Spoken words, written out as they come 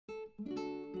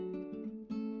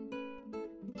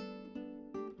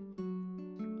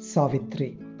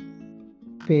Savitri,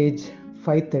 page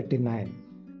 539.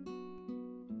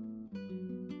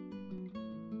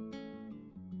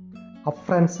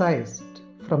 Affranchised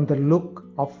from the look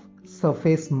of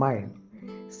surface mind,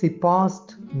 she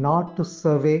paused not to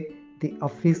survey the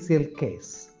official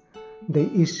case,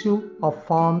 the issue of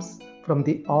forms from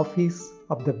the office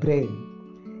of the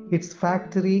brain, its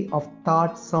factory of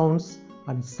thought sounds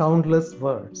and soundless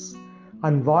words,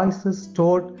 and voices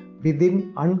stored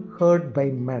within unheard by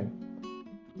men,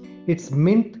 its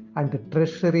mint and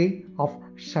treasury of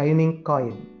shining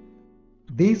coin.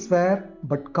 These were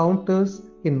but counters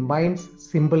in mind's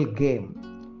symbol game.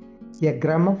 A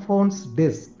gramophone's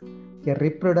disc, a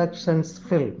reproduction's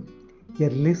film, a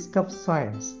list of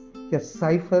signs, a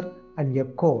cipher and a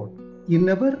code. In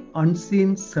our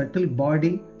unseen subtle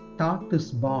body, thought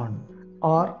is born,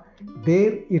 or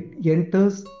there it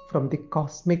enters from the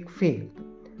cosmic field.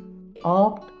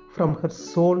 Oft from her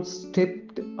soul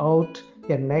stepped out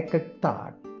a naked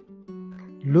thought,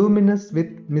 luminous with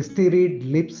mysteried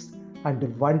lips and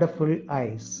wonderful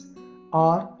eyes,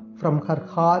 or from her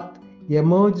heart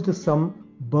emerged some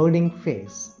burning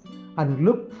face, and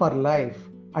looked for life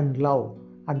and love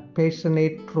and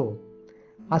passionate truth,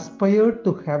 aspired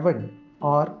to heaven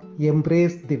or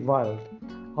embraced the world,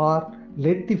 or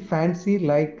led the fancy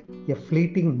like a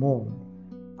fleeting moon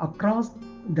across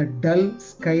the dull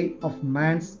sky of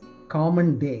man's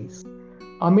common days,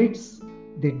 amidst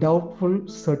the doubtful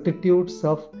certitudes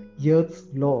of earth's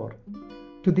lore,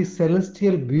 to the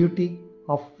celestial beauty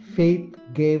of faith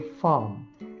gave form,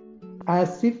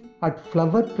 as if at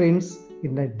flower prints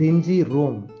in a dingy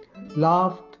room,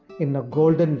 laughed in a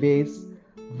golden vase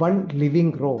one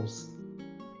living rose.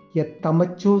 A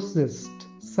thaumaturgist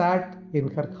sat in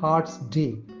her heart's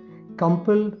deep,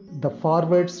 compelled the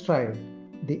forward stride,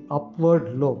 the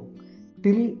upward look,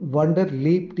 till wonder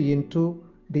leaped into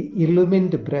the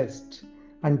illumined breast,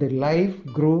 and life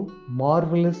grew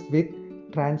marvelous with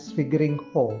transfiguring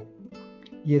hope.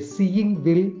 A seeing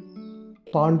will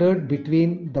pondered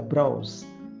between the brows,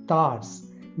 thoughts,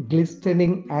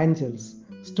 glistening angels,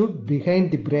 stood behind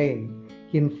the brain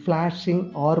in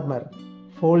flashing armor,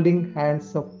 folding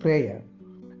hands of prayer,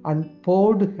 and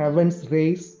poured heaven's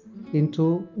rays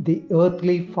into the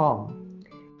earthly form.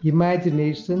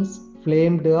 Imaginations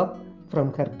flamed up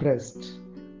from her breast.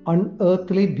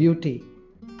 Unearthly beauty,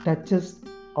 touches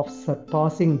of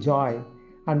surpassing joy,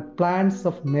 and plans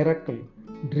of miracle,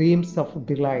 dreams of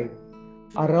delight.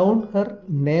 Around her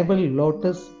navel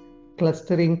lotus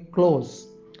clustering close,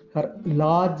 her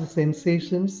large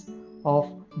sensations of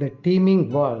the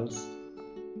teeming worlds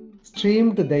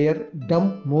streamed their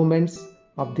dumb movements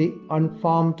of the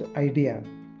unformed idea,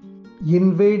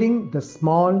 invading the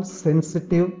small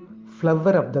sensitive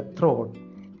flower of the throat.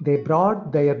 They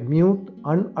brought their mute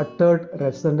unuttered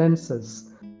resonances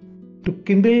to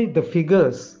kindle the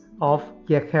figures of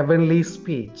a heavenly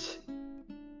speech.